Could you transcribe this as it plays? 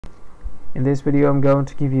In this video, I'm going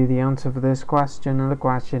to give you the answer for this question, and the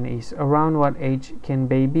question is, around what age can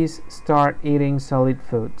babies start eating solid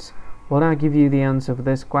foods? Well, now give you the answer for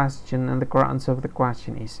this question, and the correct answer for the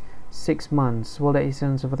question is 6 months. Well, that is the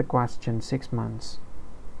answer for the question, 6 months.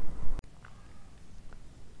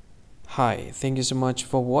 Hi, thank you so much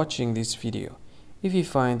for watching this video. If you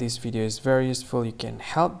find this video is very useful, you can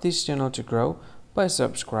help this channel to grow by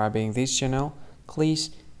subscribing this channel. Click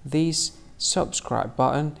this subscribe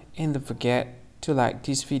button and don't forget to like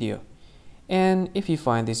this video. And if you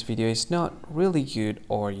find this video is not really good,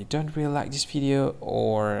 or you don't really like this video,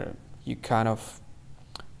 or you kind of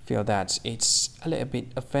feel that it's a little bit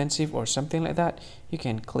offensive or something like that, you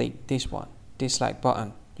can click this one, dislike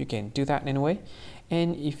button. You can do that anyway.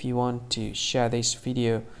 And if you want to share this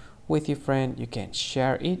video with your friend, you can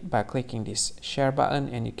share it by clicking this share button,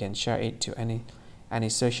 and you can share it to any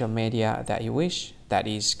social media that you wish that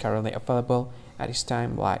is currently available at this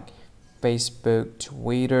time, like Facebook,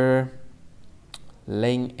 Twitter,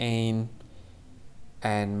 LinkedIn,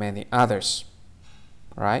 and many others,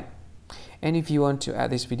 right? And if you want to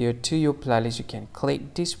add this video to your playlist, you can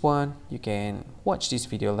click this one. You can watch this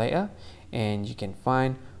video later, and you can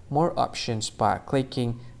find more options by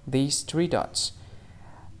clicking these 3 dots.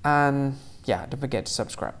 And yeah, don't forget to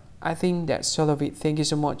subscribe. I think that's all of it. Thank you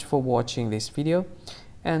so much for watching this video,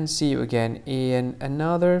 and see you again in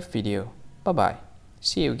another video. Bye bye.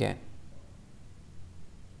 See you again.